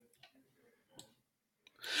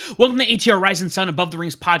Welcome to ATR Rising Sun Above the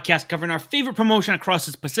Rings podcast, covering our favorite promotion across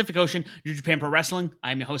the Pacific Ocean, New Japan Pro Wrestling.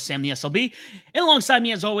 I'm your host, Sam the SLB, and alongside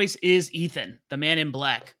me, as always, is Ethan, the man in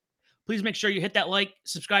black. Please make sure you hit that like,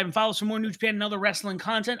 subscribe, and follow us for more New Japan and other wrestling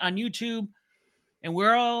content on YouTube and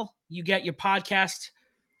where all you get your podcast.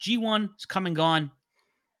 G1 is come and gone.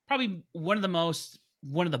 Probably one of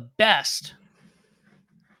the best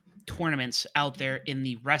tournaments out there in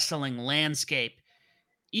the wrestling landscape.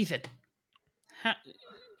 Ethan,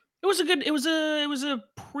 it was a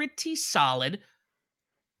pretty solid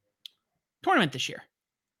tournament this year.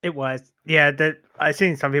 It was. Yeah, I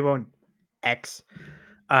seen some people on X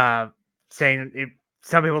saying it,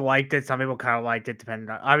 some people liked it, some people kind of liked it, depending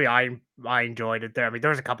on, I enjoyed it there. I mean,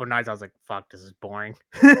 there was a couple of nights I was like, fuck, this is boring.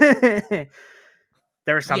 There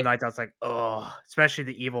were some Yeah. nights I was like, oh, especially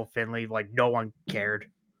the Evil Finley, like no one cared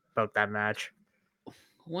about that match.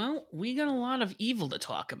 Well, we got a lot of evil to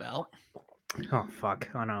talk about. Oh fuck,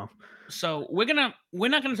 I know. So we're not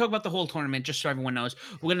gonna talk about the whole tournament, just so everyone knows.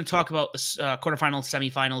 We're gonna talk about the quarterfinals,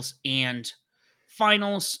 semifinals, and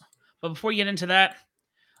finals. But before we get into that,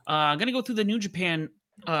 I'm gonna go through the New Japan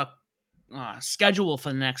schedule for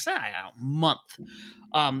the next month.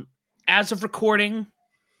 As of recording,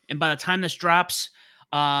 and by the time this drops,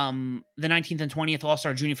 the 19th and 20th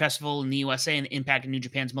All-Star Junior Festival in the USA and the Impact in New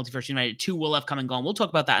Japan's Multiverse United 2 will have come and gone. We'll talk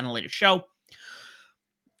about that in a later show.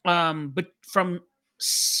 But from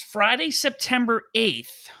Friday, September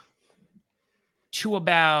 8th to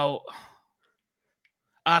about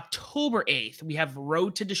October 8th, we have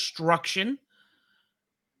Road to Destruction.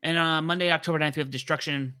 And Monday, October 9th, we have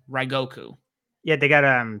Destruction Raigoku. Yeah, they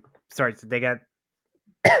got they got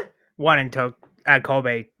one in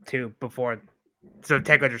Kobe too before. So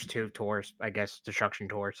technically there's two tours, I guess, Destruction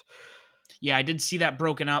tours. Yeah, I did see that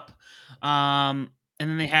broken up. And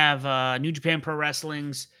then they have New Japan Pro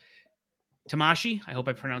Wrestling's Tamashi, I hope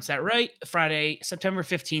I pronounced that right, Friday, September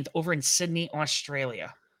 15th over in Sydney,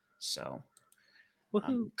 Australia. So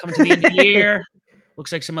coming to the end of the year,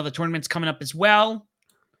 looks like some other tournaments coming up as well,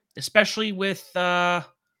 especially with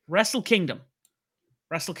Wrestle Kingdom.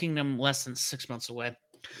 Wrestle Kingdom less than 6 months away.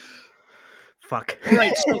 Fuck. All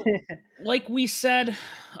right, so like we said,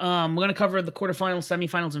 we're going to cover the quarterfinals,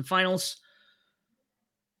 semifinals, and finals.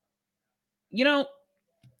 You know,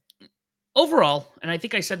 overall, and I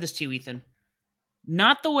think I said this to you, Ethan,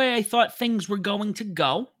 not the way I thought things were going to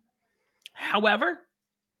go. However,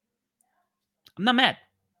 I'm not mad.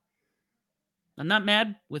 I'm not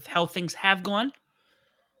mad with how things have gone.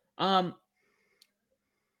 I'll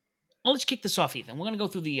let's kick this off, Ethan. We're going to go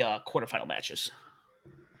through the quarterfinal matches.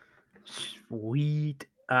 Sweet.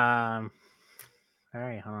 All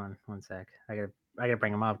right, hold on one sec. I gotta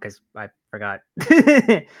bring them up because I forgot.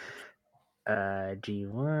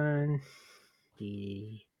 G1.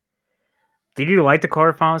 Did you like the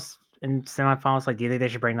quarterfinals and semifinals? Like, do you think they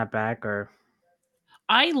should bring that back or?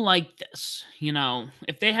 I like this. You know,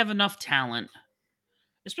 if they have enough talent,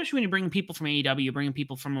 especially when you're bringing people from AEW, you're bringing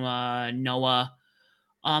people from Noah.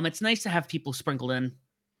 It's nice to have people sprinkled in.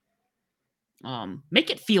 Make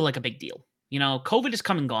it feel like a big deal. You know, COVID is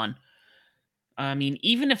come and gone. I mean,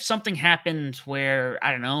 even if something happens where,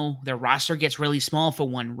 I don't know, their roster gets really small for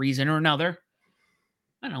one reason or another,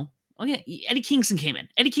 I don't know. Oh, yeah, Eddie Kingston came in.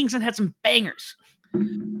 Eddie Kingston had some bangers.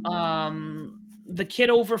 The kid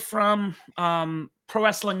over from Pro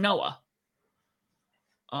Wrestling Noah.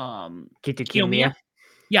 Kiyomiya?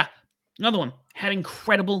 Yeah, another one. Had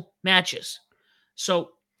incredible matches.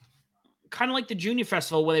 So, kind of like the Junior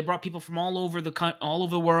Festival where they brought people from all over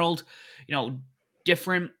the world, you know,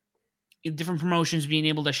 different promotions being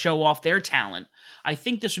able to show off their talent. I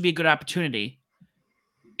think this would be a good opportunity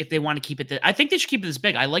if they want to keep it. I think they should keep it this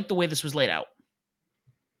big. I like the way this was laid out.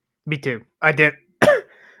 Me too. I did.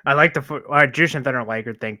 I like the Juice and Thunder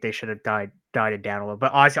Liger think they should have died it down a little.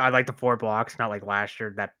 But honestly, I like the 4 blocks, not like last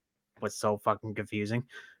year. That was so fucking confusing.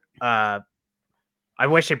 I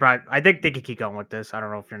wish they brought. I think they could keep going with this. I don't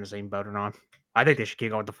know if you're in the same boat or not. I think they should keep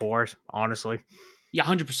going with the 4s. Honestly. Yeah,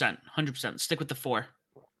 100%. 100%. Stick with the 4.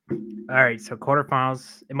 All right. So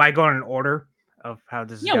quarterfinals. Am I going in order of how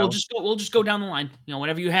this is going? We'll just go down the line. You know,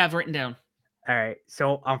 whatever you have written down. All right.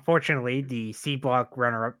 So unfortunately, the C block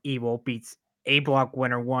runner-up Evil beats A block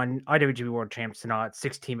winner 1 IWGP World Champ Sonat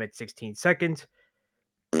 16 minutes 16 seconds.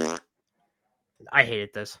 I hated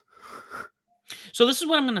this. So this is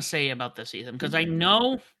what I'm going to say about this, Ethan, because I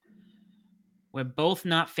know we're both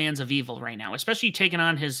not fans of Evil right now, especially taking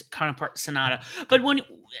on his counterpart Sonata. But when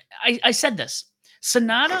I said this,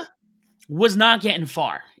 Sonata was not getting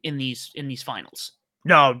far in these finals.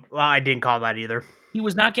 No, I didn't call that either. He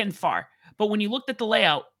was not getting far. But when you looked at the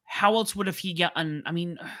layout, how else would have he gotten? I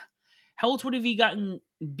mean, how else would have he gotten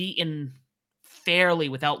beaten fairly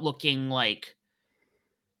without looking like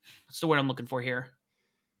what's the word I'm looking for here?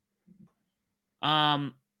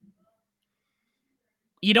 Um,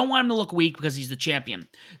 you don't want him to look weak because he's the champion.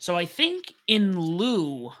 So I think in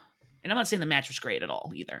lieu, and I'm not saying the match was great at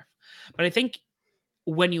all either, but I think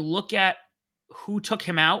when you look at who took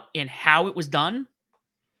him out and how it was done,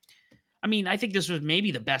 I mean, I think this was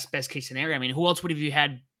maybe the best case scenario. I mean, who else would have you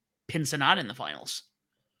had pin Sonata in the finals?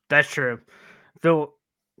 That's true. Though,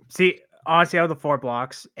 see, honestly, out of the 4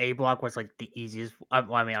 blocks, A block was, like, the easiest.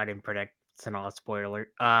 Well, I mean, I didn't predict Sonata, spoiler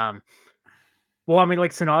alert. Well, I mean,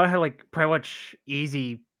 like, Sonata had, like, pretty much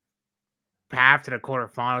easy path to the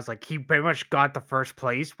quarterfinals. Like, he pretty much got the first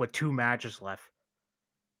place with 2 matches left.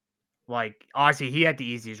 Like, honestly, he had the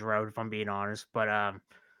easiest road, if I'm being honest. But I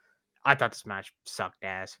thought this match sucked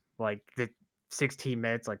ass. Like the 16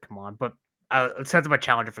 minutes, like come on. But it sets up a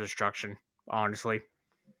challenger for destruction. Honestly,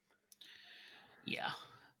 Yeah.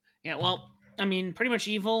 Yeah, well, I mean, pretty much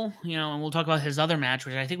evil, and we'll talk about his other match,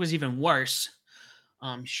 which I think was even worse.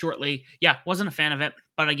 Shortly. Yeah, wasn't a fan of it.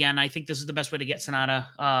 But again, I think this is the best way to get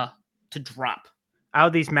Sonata to drop. out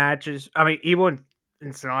of these matches, I mean, Evil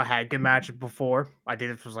and Sonata had good matches before. I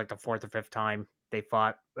think this was like the 4th or 5th time they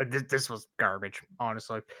fought. But this was garbage,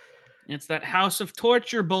 honestly. It's that House of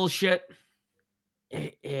Torture bullshit.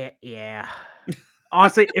 Yeah.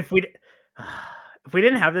 Honestly, if we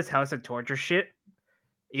didn't have this House of Torture shit,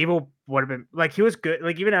 Evil would have been like he was good,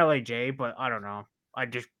 like even LAJ, but I don't know. I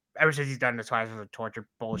just ever since he's done this House of Torture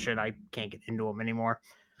bullshit, I can't get into him anymore.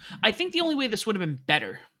 I think the only way this would have been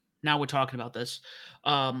better, now we're talking about this,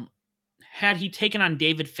 had he taken on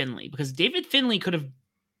David Finlay, because David Finlay could have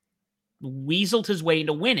weaseled his way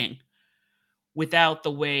into winning without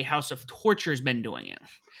the way House of Torture has been doing it.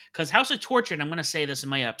 Because House of Torture, and I'm going to say this and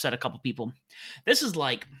might upset a couple people, this is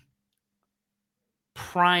like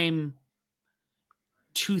prime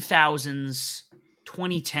 2000s,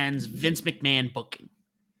 2010s Vince McMahon booking.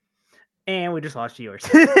 And we just lost yours.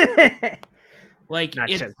 Like Not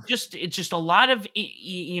it's sure. just a lot of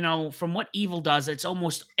from what Evil does, it's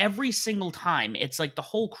almost every single time. It's like the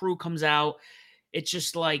whole crew comes out.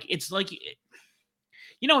 It's like it's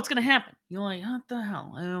gonna happen. You're like, what the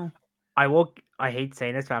hell? I don't. I will. I hate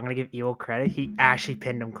saying this, but I'm gonna give Evil credit. He actually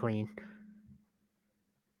pinned him clean.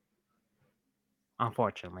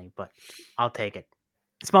 Unfortunately, but I'll take it.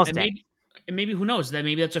 Small And step. maybe who knows? That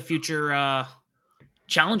maybe that's a future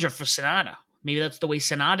challenger for Sonata. Maybe that's the way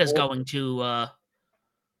Sonata's Well, going to.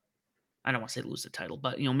 I don't want to say lose the title,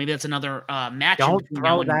 but maybe that's another match in don't between now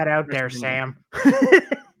throw and that out there, WrestleMania. Sam.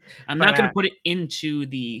 I'm but not going to put it into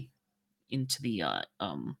the universe.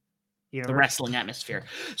 wrestling atmosphere.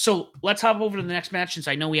 So let's hop over to the next match since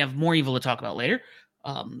I know we have more Evil to talk about later.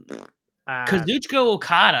 Uh, Kazuchika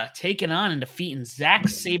Okada taking on and defeating Zack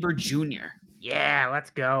Sabre Jr. yeah,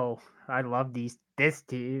 let's go. I love this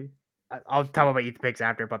too. I'll tell about Ethan picks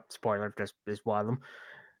after, but spoiler, this is one of them.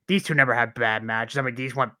 These two never had bad matches. I mean,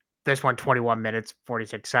 this one 21 minutes,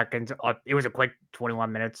 46 seconds. It was a quick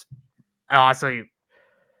 21 minutes. Honestly,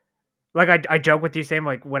 like I joke with you, Sam.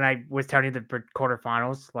 Like when I was telling you the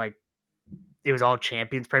quarterfinals, like it was all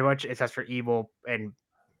champions pretty much, except for Evil and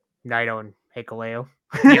Naito and Hikuleo.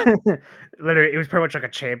 Yeah. Literally, it was pretty much like a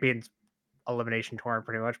champions elimination tournament,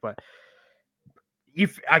 pretty much. But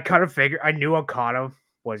I kind of figured I knew Okada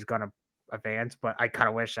was gonna advance, but I kind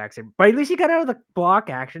of wish Saxon. But at least he got out of the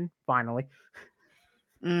block action finally.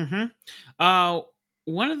 Mm-hmm.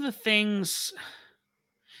 One of the things,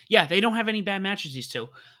 yeah, they don't have any bad matches. These two.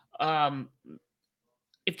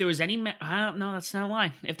 If there was any, no, that's not a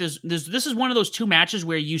lie. If this is one of those two matches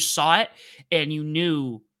where you saw it and you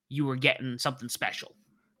knew you were getting something special.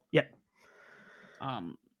 Yep.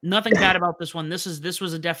 Nothing bad about this one. This was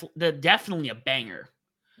definitely a banger.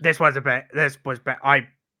 This was a bad. This was bad.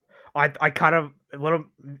 I kind of a little.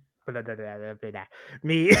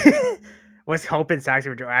 Me was hoping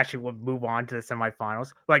Saxon actually would move on to the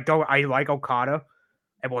semifinals. Like, though I like Okada,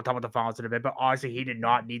 and we'll talk about the finals in a bit. But honestly, he did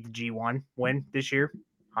not need the G1 win this year.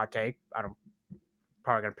 Hot take. I don't.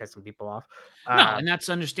 Probably gonna piss some people off. No, and that's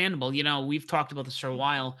understandable. We've talked about this for a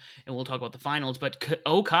while, and we'll talk about the finals. But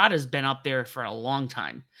Okada's been up there for a long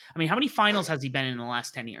time. I mean, how many finals has he been in the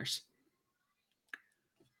last 10 years?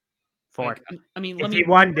 Four. Like, I mean, If he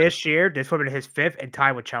won this year, this would have been his 5th and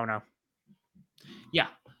tied with Chono. Yeah.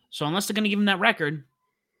 So unless they're going to give him that record,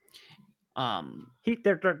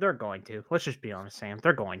 they're going to. Let's just be honest, Sam.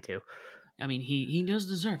 They're going to. I mean, he does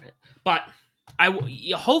deserve it. But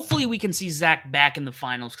hopefully we can see Zach back in the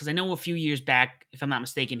finals because I know a few years back, if I'm not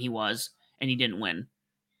mistaken, he was and he didn't win.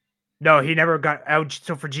 No, he never got out.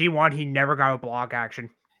 So for G1, he never got a block action.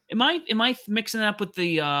 Am I mixing it up with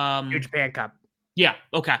the New Japan Cup. Yeah,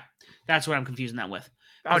 okay. That's what I'm confusing that with.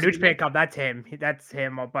 Oh, Because New Japan Cup, that's him. That's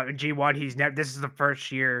him. But G1, he's never. This is the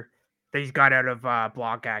first year that he's got out of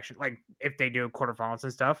block action. Like if they do quarterfinals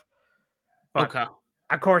and stuff. But okay.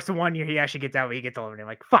 of course, the 1 year he actually gets out, he gets eliminated.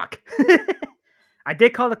 Like fuck. I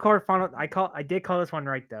did call the quarterfinal. I did call this one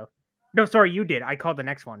right though. No, sorry, you did. I called the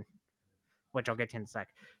next one, which I'll get to in a sec.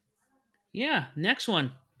 Yeah, next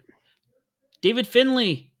one. David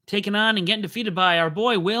Finlay taking on and getting defeated by our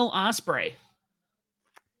boy Will Ospreay.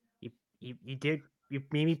 You did you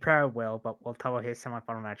made me proud, Will, but we'll talk about his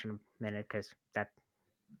semifinal match in a minute because that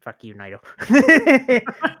fuck you, Naito.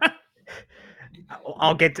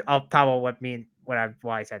 I'll talk about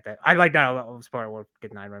why I said that. I like that. I'll spoil. We'll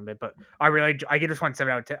get 9 in a bit, but I give this one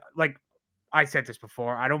 7 out of 10. Like I said this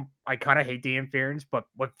before, I kind of hate the interference, but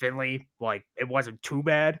with Finley, like it wasn't too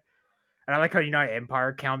bad. And I like how United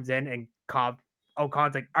Empire comes in and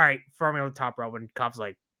Okan's like, all right, throw me on the top rope, and Cobb's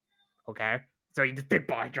like, okay. So he just big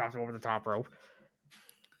body drops him over the top rope.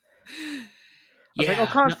 I was like, Yeah.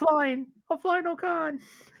 Okan's No, flying. I'm flying Okan.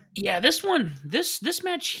 yeah, this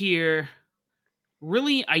match here,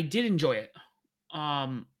 really, I did enjoy it.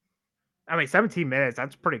 Um, I mean, 17 minutes.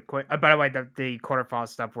 That's pretty quick. By the way, the quarterfinal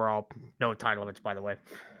stuff were all no time limits, by the way.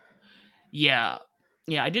 yeah.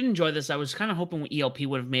 Yeah, I did enjoy this. I was kind of hoping ELP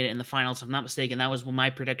would have made it in the finals, if I'm not mistaken. That was my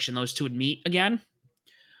prediction. Those two would meet again.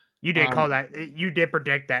 You did call Um, that. You did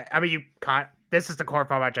predict that. I mean, you caught. This is the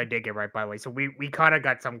quarterfinal match I did get right, by the way. So we kind of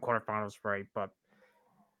got some quarterfinals right, but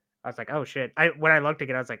I was like, oh shit. When I looked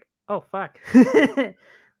again, I was like, oh fuck.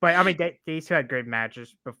 But I mean, these two had great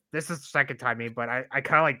matches. But this is the second time but I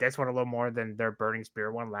kind of like this one a little more than their Burning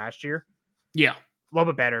Spear one last year. yeah. A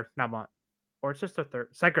little bit better, not much. Or it's just a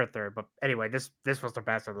second or third. But anyway, this was the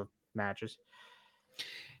best of the matches.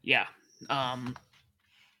 Yeah.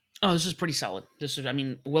 Oh, this is pretty solid. I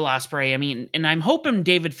mean, Will Ospreay. I mean, and I'm hoping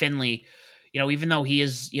David Finlay, even though he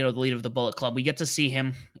is, the leader of the Bullet Club, we get to see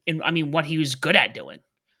him in, I mean, what he was good at doing.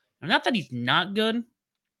 Not that he's not good,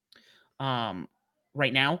 um,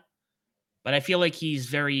 right now, but I feel like he's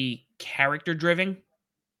very character driven.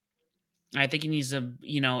 I think he needs to,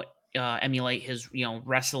 emulate his,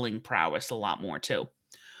 wrestling prowess a lot more too,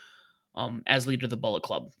 as leader of the Bullet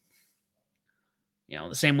Club.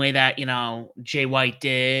 The same way that, Jay White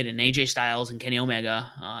did and AJ Styles and Kenny Omega,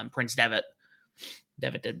 and Prince Devitt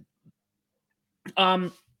did.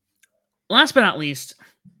 Last but not least,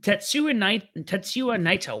 Tetsuya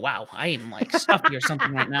Naito. Wow, I am like stuffy or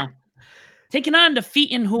something right now. Taking on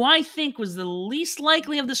defeating who I think was the least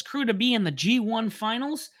likely of this crew to be in the G1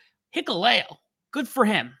 finals, Hikuleo. Good for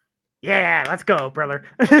him. Yeah, let's go, brother.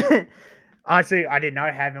 Honestly, I did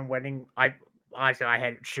not have him winning. I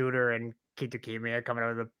had Shooter and Kitakimiya coming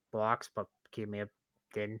out of the blocks, but Kimiya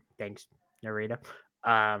didn't. Thanks, Narita.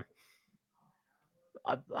 Um,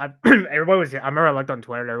 everybody was. I remember I looked on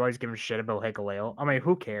Twitter. Everybody was giving shit about Hikuleo. I mean,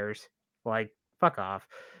 who cares? Like, fuck off.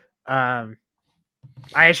 I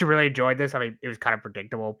actually really enjoyed this. I mean, it was kind of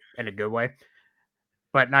predictable in a good way.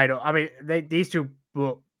 But Naito, I mean, these two,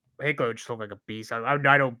 well, Hikuleo just looked like a beast.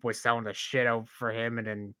 Naito was selling the shit out for him, and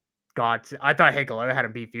then I thought Hikuleo had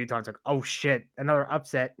him beat a few times. Like, oh shit, another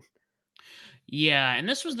upset. Yeah, and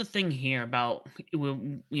this was the thing here about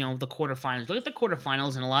the quarterfinals. Look at the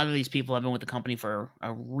quarterfinals, and a lot of these people have been with the company for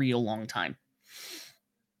a real long time.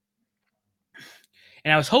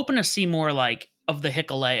 And I was hoping to see more like of the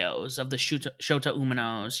Hikuleos, of the Shota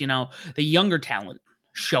Umanos, the younger talent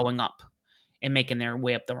showing up and making their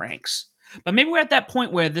way up the ranks. But maybe we're at that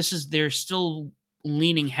point where they're still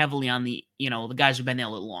leaning heavily on the guys who've been there a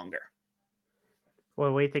little longer.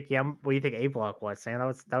 Well, what do you think? What do you think? A block was saying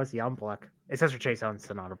that was Young block. It says for Chase on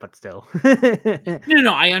Sonata, but still.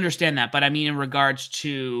 No, I understand that, but I mean in regards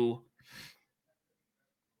to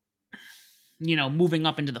moving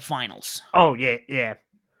up into the finals. Oh yeah, yeah.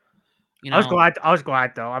 You I was know, glad. I was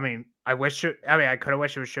glad though. I mean, I wish. I mean, I could have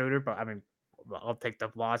wished it was Shooter, but I mean, I'll take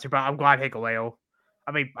the loss. But I'm glad Hikuleo.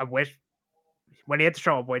 I mean, I wish when he had to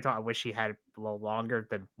show up Boyton, I wish he had a little longer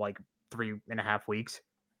than like 3.5 weeks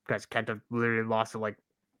because Kenta literally lost it like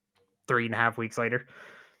 3.5 weeks later.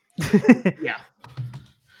 yeah.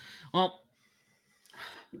 Well,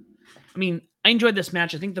 I mean, I enjoyed this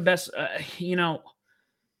match. I think the best, I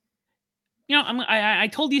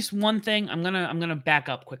told you one thing. I'm gonna back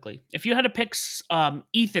up quickly. If you had to pick,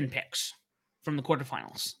 Ethan picks from the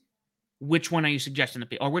quarterfinals, which one are you suggesting to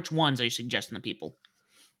people, or which ones are you suggesting to people?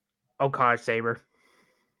 Okada Saber.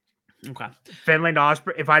 Okay. Finland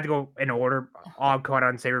Osprey. If I had to go in order, Okada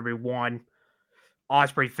and Saber would be 1.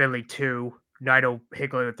 Osprey Finley 2. Naito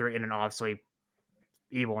Hikuleo 3, and then obviously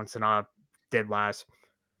Evil and Sonata did last.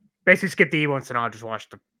 Basically, skip the Evil and Sonata. Just watch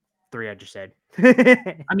the 3 I just said.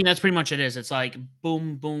 I mean, that's pretty much it is. It's like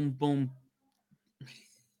boom, boom, boom.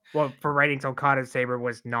 Well, for ratings, Okada and Sabre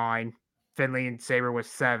was 9. Finley and Sabre was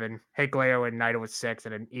 7. Hikuleo and Naito was 6,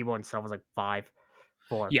 and then Evil and Self was like 5,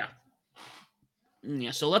 4. Yeah.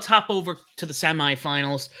 Yeah, so let's hop over to the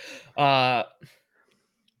semifinals. Uh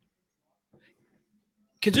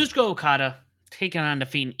Kazuchika Okada taking on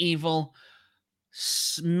defeating Evil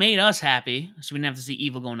made us happy, so we didn't have to see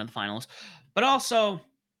Evil going to the finals, but also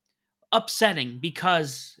upsetting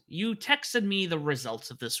because you texted me the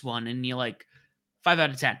results of this one and you're like 5 out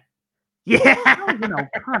of 10. Yeah. How is an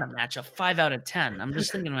Okada match a 5 out of 10? I'm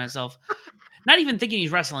just thinking to myself, not even thinking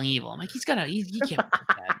he's wrestling Evil. I'm like, he can't be that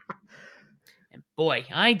bad. And boy,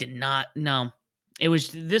 I did not know.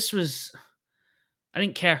 This was I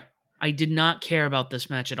didn't care. I did not care about this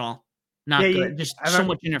match at all. Yeah, Not good. Just I so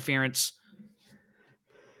remember much interference.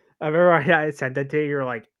 I sent that to you, you're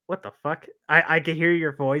like, "What the fuck?" I could hear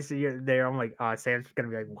your voice there, I'm like, "Oh, Sam's gonna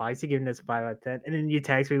be like, why is he giving this a 5 out of 10?" And then you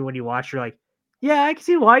text me when you watch, you're like, "Yeah, I can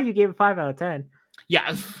see why you gave it 5 out of 10."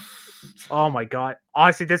 Yeah. Oh my god.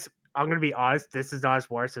 Honestly, I'm gonna be honest, this is not as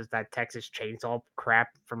worse as that Texas Chainsaw crap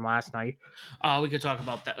from last night. We could talk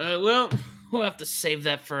about that. We'll have to save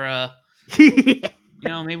that for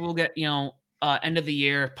maybe we'll get end of the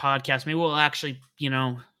year podcast. Maybe we'll actually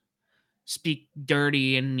speak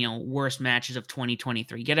dirty and worst matches of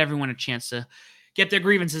 2023. Get everyone a chance to get their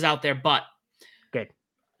grievances out there. But Good.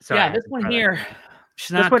 Sorry, yeah, I had this to one throw that here, in there. it's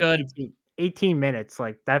This not one good. 18 minutes,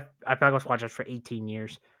 like, that I feel like I was watching this for 18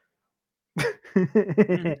 years.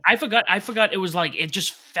 I forgot it was like it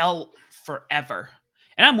just felt forever.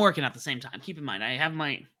 And I'm working at the same time. Keep in mind, I have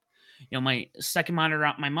my second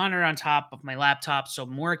monitor my monitor on top of my laptop, so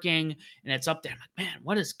I'm working and it's up there. I'm like, man,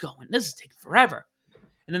 what is going? This is taking forever.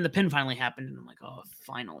 And then the pin finally happened, and I'm like, oh,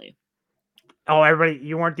 finally. Oh, everybody,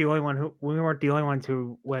 you weren't the only one who we weren't the only ones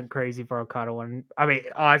who went crazy for Okada one. I mean,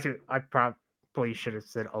 honestly, I probably should have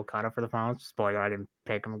said Okada for the finals. Spoiler, I didn't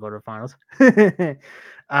pick him to go to the finals.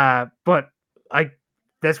 But I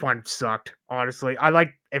this one sucked, honestly. I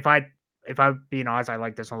like if I'm being honest, I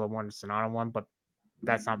like this one a little more than the Sonata one, but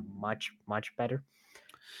that's not much better.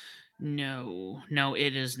 No, no,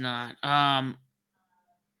 it is not.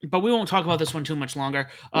 But we won't talk about this one too much longer.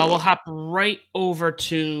 We'll hop right over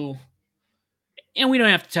to, and we don't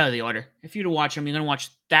have to tell you the order. If you're to watch them, you're gonna watch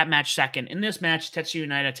that match second. In this match, Tetsuya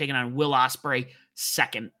Naito taking on Will Ospreay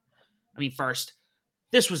second. I mean, first.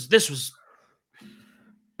 This was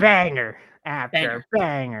Banger after banger.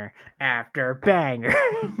 banger after banger.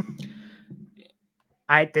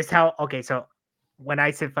 I this how okay, so when I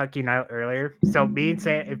said fuck you now earlier, so me and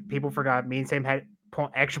Sam, if people forgot, me and Sam had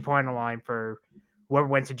extra point on the line for whoever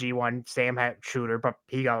went to G1. Sam had shooter, but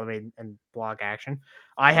he got eliminated in block action.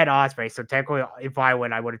 I had Osprey, so technically, if I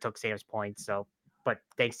win, I would have took Sam's points. So, but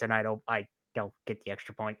thanks to Naito, I don't get the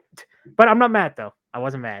extra point. But I'm not mad though. I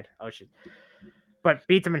wasn't mad. Oh shit. But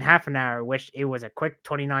beat them in half an hour, which it was a quick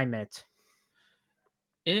 29 minutes.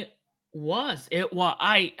 It was. It was.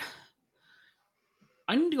 I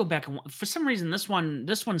need to go back and for some reason this one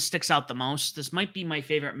sticks out the most. This might be my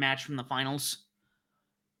favorite match from the finals.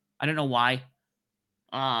 I don't know why.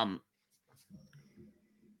 Um,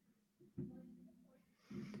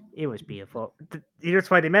 It was beautiful.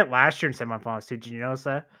 That's why they met last year in semifinals too. Did you notice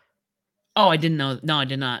that? oh, I didn't know. No, I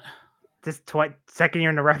did not. This second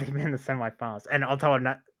year in a row they've been in the semifinals, and I'll tell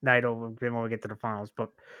Naito when we get to the finals. But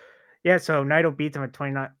yeah, so Naito beats him at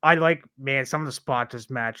 29. I like some of the spots this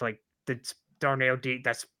match, like the tornado deep,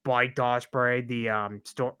 that spiked Osprey, the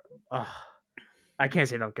store. I can't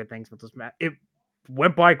say no good things about this match. It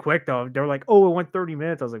went by quick though. They were like, "Oh, it went 30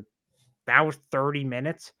 minutes." I was like, "That was 30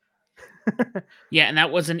 minutes." Yeah, and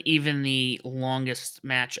that wasn't even the longest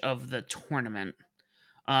match of the tournament.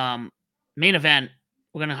 Um, Main event.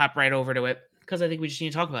 We're gonna hop right over to it because I think we just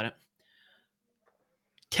need to talk about it.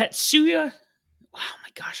 Tetsuya. Oh my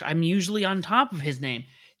gosh, I'm usually on top of his name.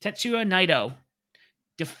 Tetsuya Naito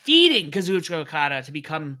defeating Kazuchika Okada to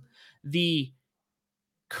become the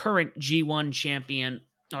current G1 champion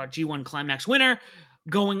or G1 Climax winner,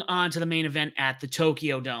 going on to the main event at the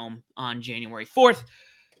Tokyo Dome on January 4th.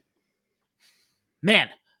 Man,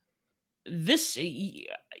 this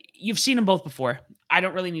you've seen them both before. I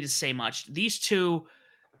don't really need to say much. These two,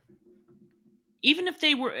 even if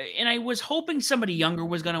they were, and I was hoping somebody younger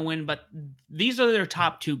was going to win, but these are their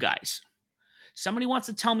top two guys. Somebody wants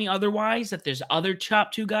to tell me otherwise, that there's other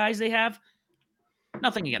top two guys they have.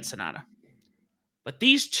 Nothing against Sonata. But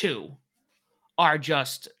these two are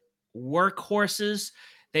just workhorses.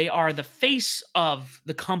 They are the face of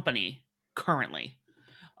the company currently.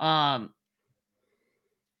 Um,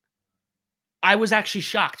 I was actually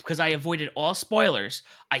shocked because I avoided all spoilers.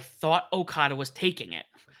 I thought Okada was taking it.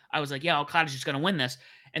 I was like, yeah, Okada's just gonna win this.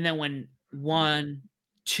 And then when 1,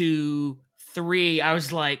 2, 3, I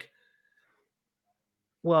was like,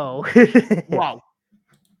 Whoa. whoa,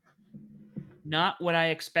 not what I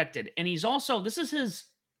expected. And he's also this is his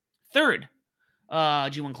third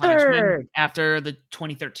G1 Climax win Third. after the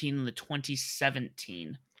 2013 and the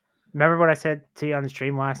 2017. Remember what I said to you on the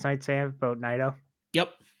stream last night, Sam, about Naito?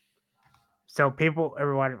 Yep. So people,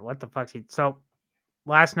 everyone, what the fuck's he? So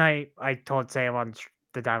last night I told Sam on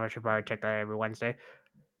the time I should probably check that every Wednesday.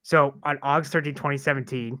 So on August 13,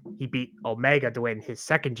 2017, he beat Omega to win his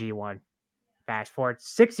second G1. Fast forward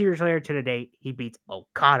 6 years later to the date, he beats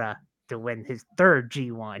Okada to win his third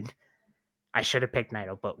G1. I should have picked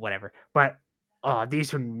Naito, but whatever. But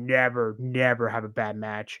these would never have a bad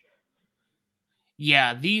match.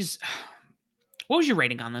 Yeah, these what was your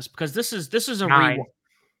rating on this? Because this is a re 9.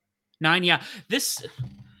 9, yeah. This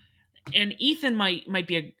and Ethan might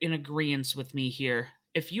be in agreement with me here.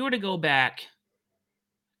 If you were to go back,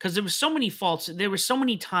 because there was so many faults, there were so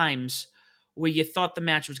many times where you thought the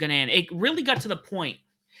match was going to end. It really got to the point,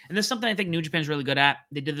 and this is something I think New Japan's really good at.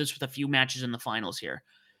 They did this with a few matches in the finals here.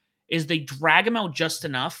 Is they drag them out just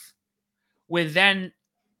enough, where then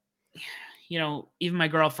even my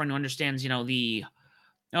girlfriend who understands the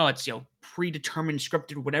it's predetermined,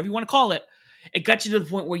 scripted, whatever you want to call it. It got you to the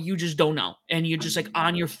point where you just don't know, and you're just like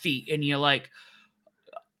on your feet, and you're like,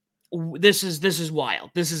 this is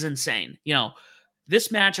wild. This is insane.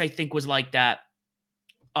 This match I think was like that.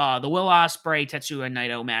 The Will Ospreay Tetsuya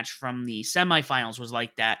Naito match from the semifinals was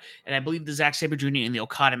like that, and I believe the Zack Sabre Jr. and the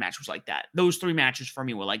Okada match was like that. Those three matches for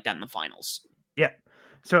me were like that in the finals. Yeah.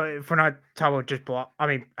 So if we're not talking about just block, I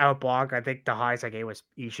mean out block, I think the highest I gave was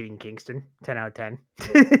Ishii and Kingston, 10 out of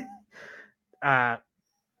 10. uh,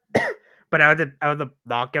 but out of the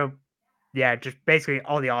knockout, yeah, just basically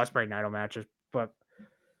all the Osprey Naito matches. But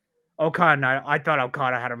Okada, I thought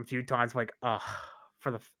Okada had him a few times. Like,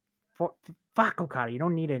 for the for, fuck Okada, you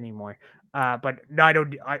don't need it anymore. But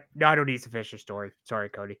Naito needs to finish the story. Sorry,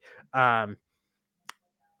 Cody. Um,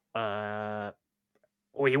 uh,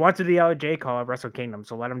 Well, he wants to do the LJ call at Wrestle Kingdom,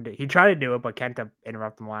 so let him do. He tried to do it, but Kenta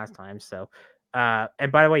interrupted him last time. So,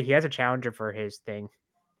 and by the way, he has a challenger for his thing.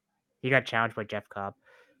 He got challenged by Jeff Cobb.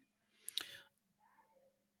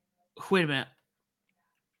 Wait a minute.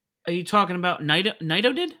 Are you talking about Naito?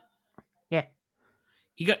 Naito did? Yeah,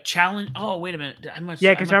 He got challenged. Oh, wait a minute. I must.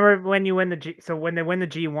 yeah. I Because must. remember when you win the G? So when they win the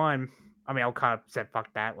G1, I mean Okada said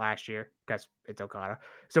fuck that last year because it's Okada.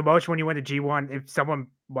 So most when you win the G1, if someone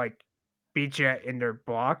like beats you in their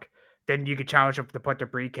block, then you could challenge them to put their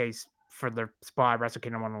briefcase for their spot at Wrestle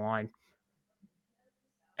Kingdom on the line.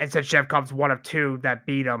 And since Jeff Cobb's one of two that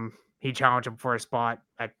beat him, he challenged him for a spot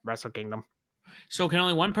at Wrestle Kingdom. So can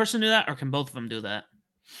only one person do that, or can both of them do that?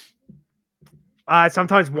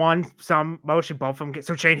 Sometimes one, mostly both of them get.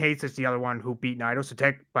 So Shane Hayes is the other one who beat Naito. So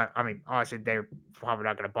but I mean, honestly, they're probably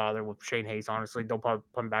not going to bother with Shane Hayes. Honestly, they'll probably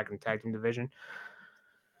put him back in the tag team division.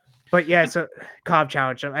 But yeah, so Cobb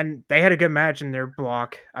challenged him, and they had a good match in their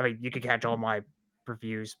block. I mean, you could catch all my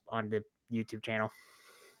reviews on the YouTube channel.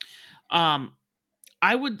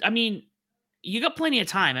 I would. I mean, you got plenty of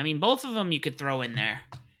time. I mean, both of them you could throw in there,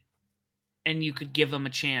 and you could give them a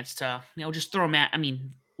chance to, just throw them at. I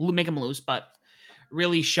mean, make them lose, but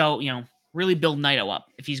really show, really build Naito up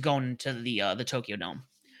if he's going to the Tokyo Dome.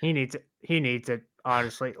 He needs it. He needs it.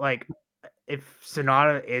 Honestly, like if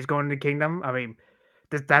Sonata is going to Kingdom, I mean,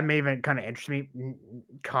 that may even kind of interest me.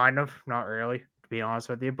 Kind of, not really, to be honest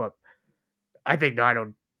with you, but I think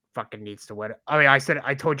Naito fucking needs to win it. I mean,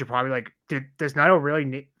 I told you probably like, does Naito really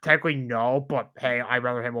need? Technically, no, but hey, I'd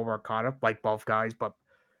rather him over Okada, like both guys. But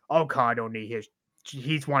Okada don't need his.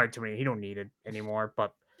 He's wanted too many. He don't need it anymore.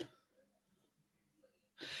 But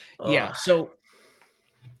Yeah. So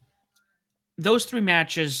those three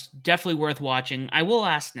matches definitely worth watching. I will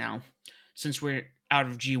ask now, since we're out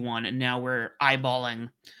of G1 and now we're eyeballing.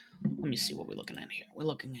 Let me see what we're looking at here. We're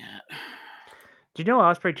looking at. do you know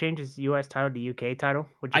Osprey changed his U.S. title to UK title?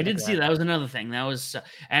 What'd you I think did of see that? that. Was another thing. That was,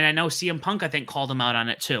 and I know CM Punk I think called him out on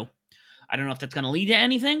it too. I don't know if that's going to lead to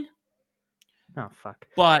anything, Oh fuck.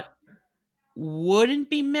 but wouldn't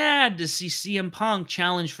be mad to see CM Punk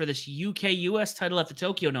challenge for this UK US title at the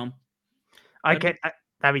Tokyo Dome. That'd be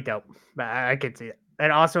That'd be dope. But I could see it.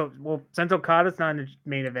 And also, well, since Okada's not in the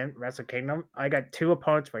main event, Wrestle Kingdom, I got two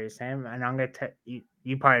opponents for you, Sam, and I'm gonna tell you.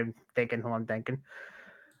 You probably thinking who I'm thinking.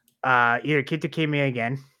 Either Kita Kimi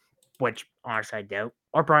again, which honestly I doubt,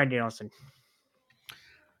 or Brian Danielson,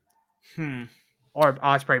 hmm. or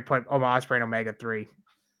Osprey and Omega 3.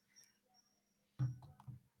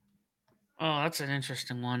 Oh, that's an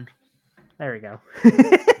interesting one. There we go.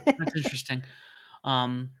 That's interesting.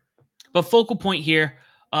 But focal point here,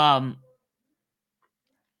 looking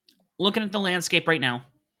at the landscape right now,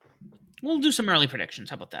 we'll do some early predictions.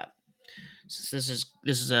 How about that? Since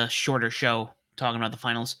this is a shorter show talking about the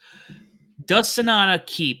finals. Does Sonata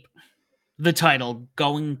keep the title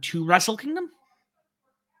going to Wrestle Kingdom?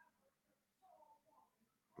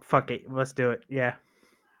 Fuck it. Let's do it. Yeah.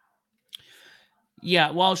 Yeah,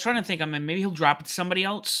 well, I was trying to think. I mean, maybe he'll drop it to somebody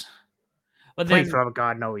else. But Please, then, for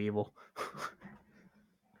God, no evil.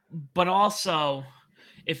 but also,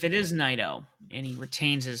 if it is Naito and he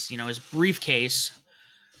retains his, his briefcase,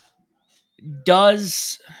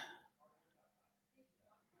 does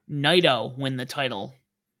Naito win the title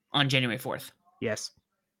on January 4th? Yes.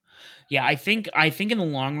 Yeah, I think in the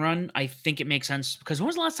long run, I think it makes sense because when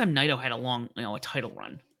was the last time Naito had a title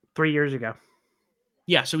run? 3 years ago.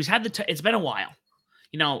 Yeah, so he's had it's been a while.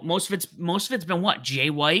 Most of it's been what? Jay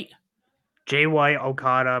White, Jay White,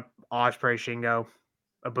 Okada, Ospreay, Shingo,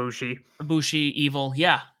 Ibushi. Ibushi, Evil.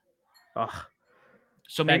 Yeah. Ugh,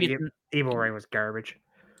 So that maybe it's evil reign was garbage.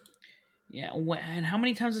 yeah. And how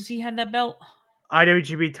many times has he had that belt?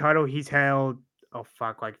 IWGP title he's held. Oh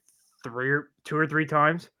fuck, like two or three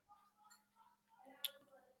times.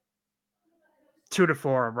 2 to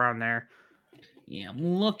 4 around there. Yeah,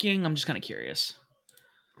 I'm looking. I'm just kind of curious.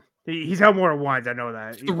 He's held more than once. I know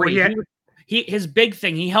that. Well, 3. His big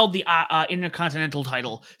thing. He held the Intercontinental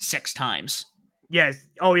title 6 times. yes.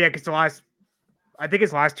 Oh yeah, because I think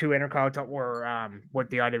his last 2 Intercontinental were with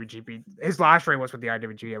the IWGP. His last reign was with the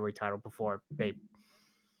IWGP title before they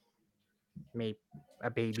made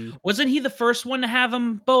a baby. Wasn't he the first one to have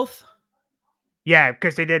them both? Yeah,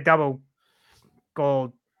 because they did double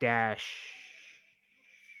gold dash.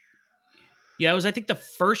 Yeah, it was I think the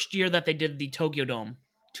first year that they did the Tokyo Dome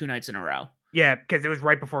 2 nights in a row. Yeah, because it was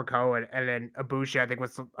right before COVID, and then Ibushi, I think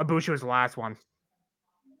Ibushi was the last one.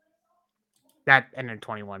 That and then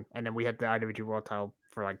 21, and then we had the IWGP World Title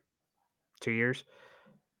for like 2 years,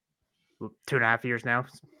 2.5 years now.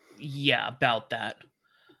 Yeah, about that.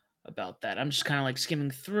 I'm just kind of like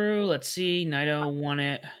skimming through. Let's see. Naito won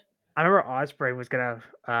it. I remember Ospreay was gonna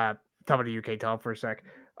tell me the UK title for a sec.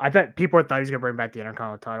 I thought people thought he was gonna bring back the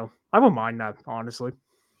Intercontinental title. I wouldn't mind that, honestly.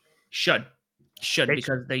 Should They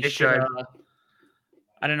because they they should. should.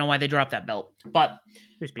 I don't know why they dropped that belt, but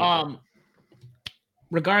Just be fair.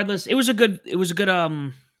 regardless, it was a good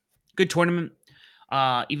good tournament.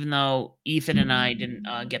 Even though Ethan and I didn't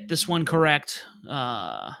get this one correct, it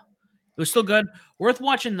was still good. Worth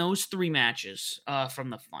watching those 3 matches from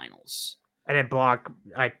the finals. And then block.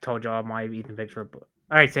 I told y'all my Ethan picture. All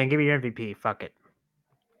right, Sam, give me your MVP. Fuck it.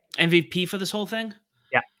 MVP for this whole thing?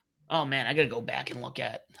 Yeah. Oh man, I gotta go back and look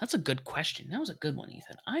at. That's a good question. That was a good one,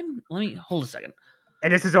 Ethan. Let me hold a second.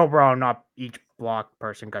 And this is overall, not each block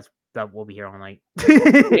person, because that will be here all night.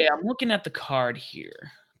 Yeah, I'm looking at the card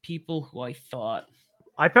here. People who I thought.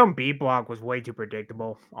 I found B block was way too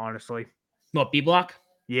predictable, honestly. What, B block?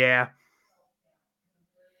 Yeah.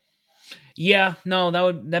 Yeah, no,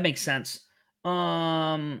 that makes sense.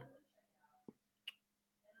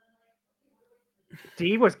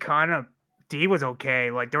 D was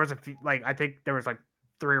okay. Like there was a few, like I think there was like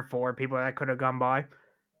 3 or 4 people that could have gone by.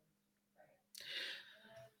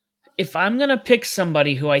 If I'm gonna pick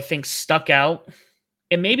somebody who I think stuck out,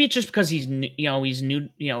 and maybe it's just because he's new,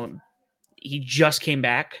 he just came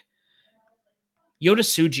back. Yoda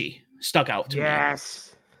Tsuji stuck out to me.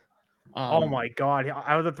 Yes. Oh my god!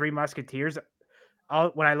 Out of the 3 Musketeers,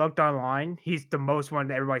 when I looked online, he's the most one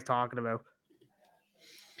that everybody's talking about.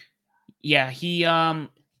 Yeah, he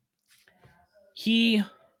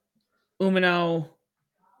Umino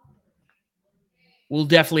will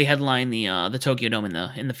definitely headline the Tokyo Dome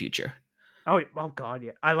in the future. Oh god,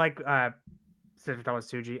 yeah. I like since that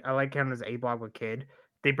was Tsuji, I like him as A block with Kid.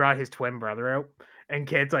 They brought his twin brother out, and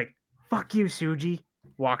Kid's like, "Fuck you, Tsuji."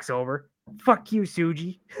 Walks over. Fuck you,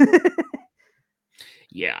 Tsuji.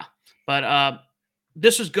 Yeah, but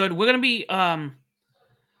this was good. We're gonna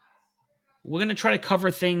try to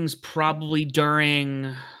cover things probably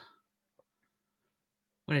during.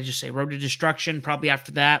 What did I just say? Road to Destruction. Probably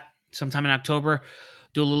after that, sometime in October,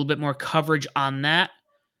 do a little bit more coverage on that.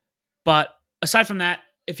 But aside from that,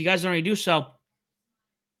 if you guys don't already do so,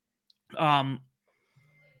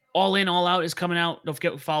 All In, All Out is coming out. Don't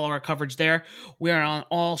forget to follow our coverage there. We are on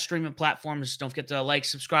all streaming platforms. Don't forget to like,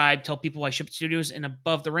 subscribe, tell people why Ship It Studios and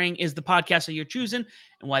Above the Ring is the podcast that you're choosing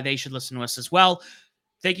and why they should listen to us as well.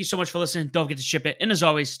 Thank you so much for listening. Don't forget to ship it. And as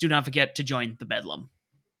always, do not forget to join the Bedlam.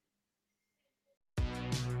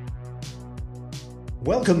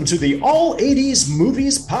 Welcome to the All 80s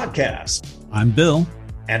Movies Podcast. I'm Bill.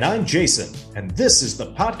 And I'm Jason, and this is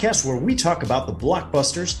the podcast where we talk about the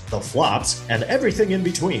blockbusters, the flops, and everything in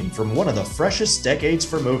between from one of the freshest decades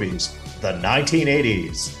for movies, the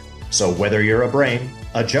 1980s. So whether you're a brain,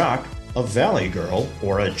 a jock, a valley girl,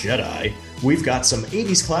 or a Jedi, we've got some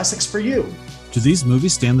 80s classics for you. Do these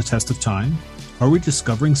movies stand the test of time? Are we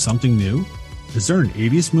discovering something new? Is there an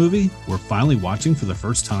 80s movie we're finally watching for the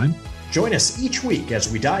first time? Join us each week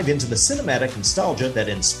as we dive into the cinematic nostalgia that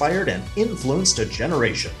inspired and influenced a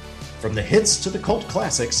generation. From the hits to the cult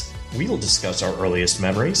classics, we'll discuss our earliest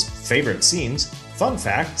memories, favorite scenes, fun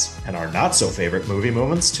facts, and our not-so-favorite movie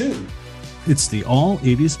moments too. It's the All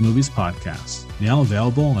 80s Movies Podcast, now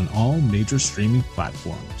available on all major streaming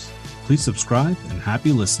platforms. Please subscribe and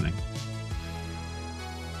happy listening.